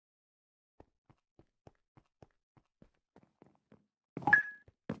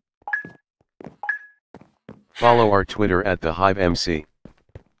Follow our Twitter at The Hive MC.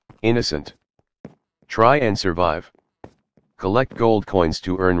 Innocent. Try and survive. Collect gold coins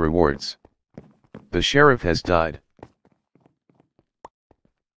to earn rewards. The sheriff has died.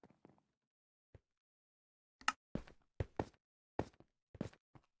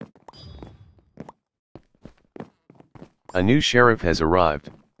 A new sheriff has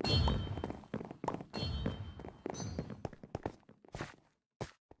arrived.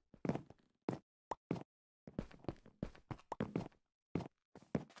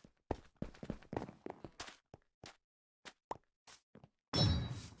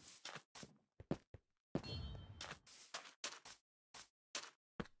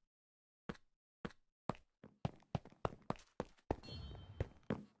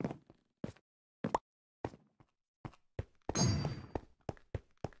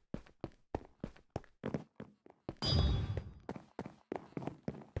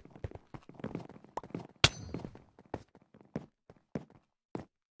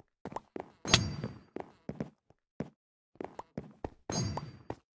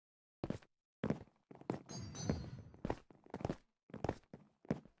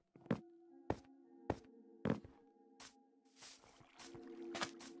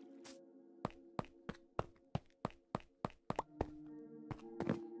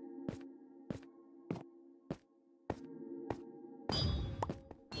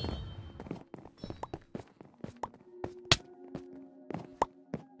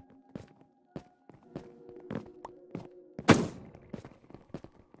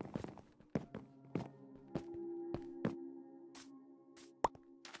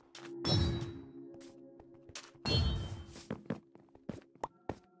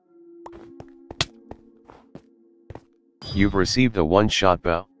 You've received a one-shot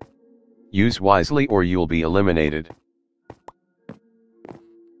bow. Use wisely or you'll be eliminated.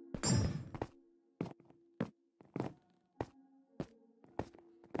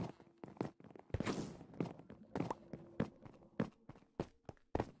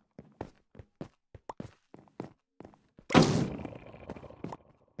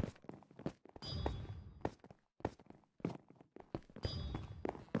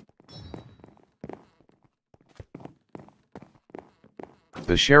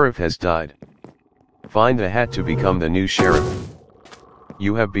 The sheriff has died. Find the hat to become the new sheriff.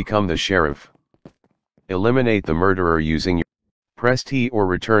 You have become the sheriff. Eliminate the murderer using your... Press T or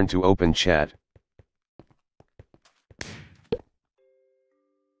return to open chat.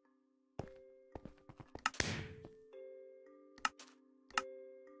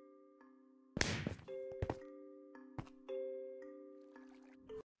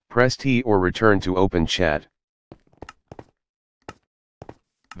 Press T or return to open chat.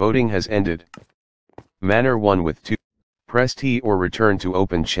 Voting has ended. Manor won with 2. Press T or return to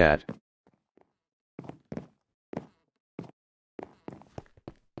open chat.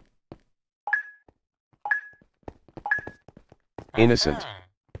 Innocent.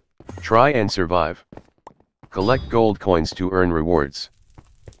 Try and survive. Collect gold coins to earn rewards.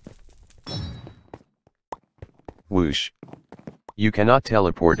 Whoosh. You cannot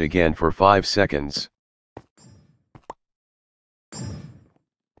teleport again for 5 seconds.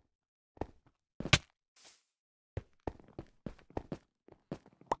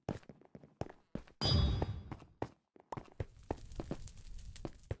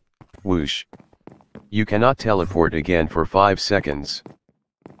 Whoosh. You cannot teleport again for 5 seconds.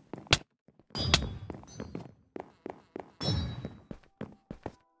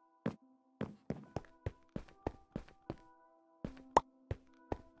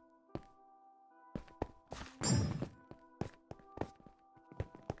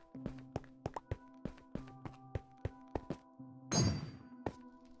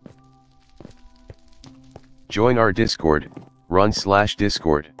 Join our Discord,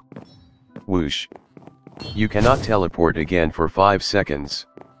 run/Discord. Whoosh. You cannot teleport again for 5 seconds.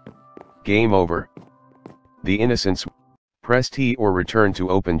 Game over. The Innocents. Press T or return to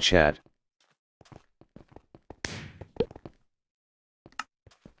open chat.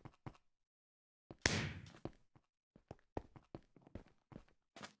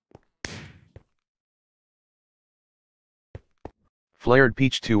 Flared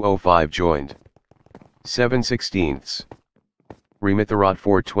Peach 205 joined. 7/16. Remitharat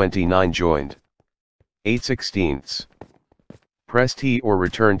 429 joined. 8/16. Press T or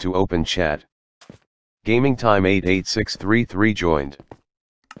return to open chat. Gaming Time 88633 joined.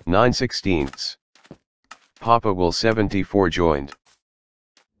 9/16. Papa Will 74 joined.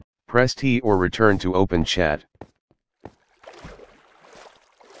 Press T or return to open chat.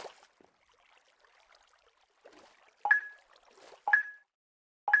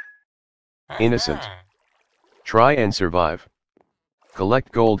 Innocent. Try and survive.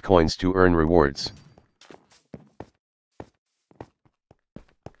 Collect gold coins to earn rewards.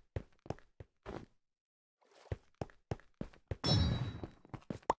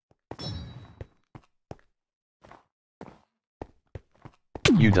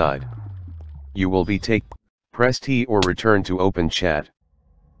 You died. You will be Press T or return to open chat.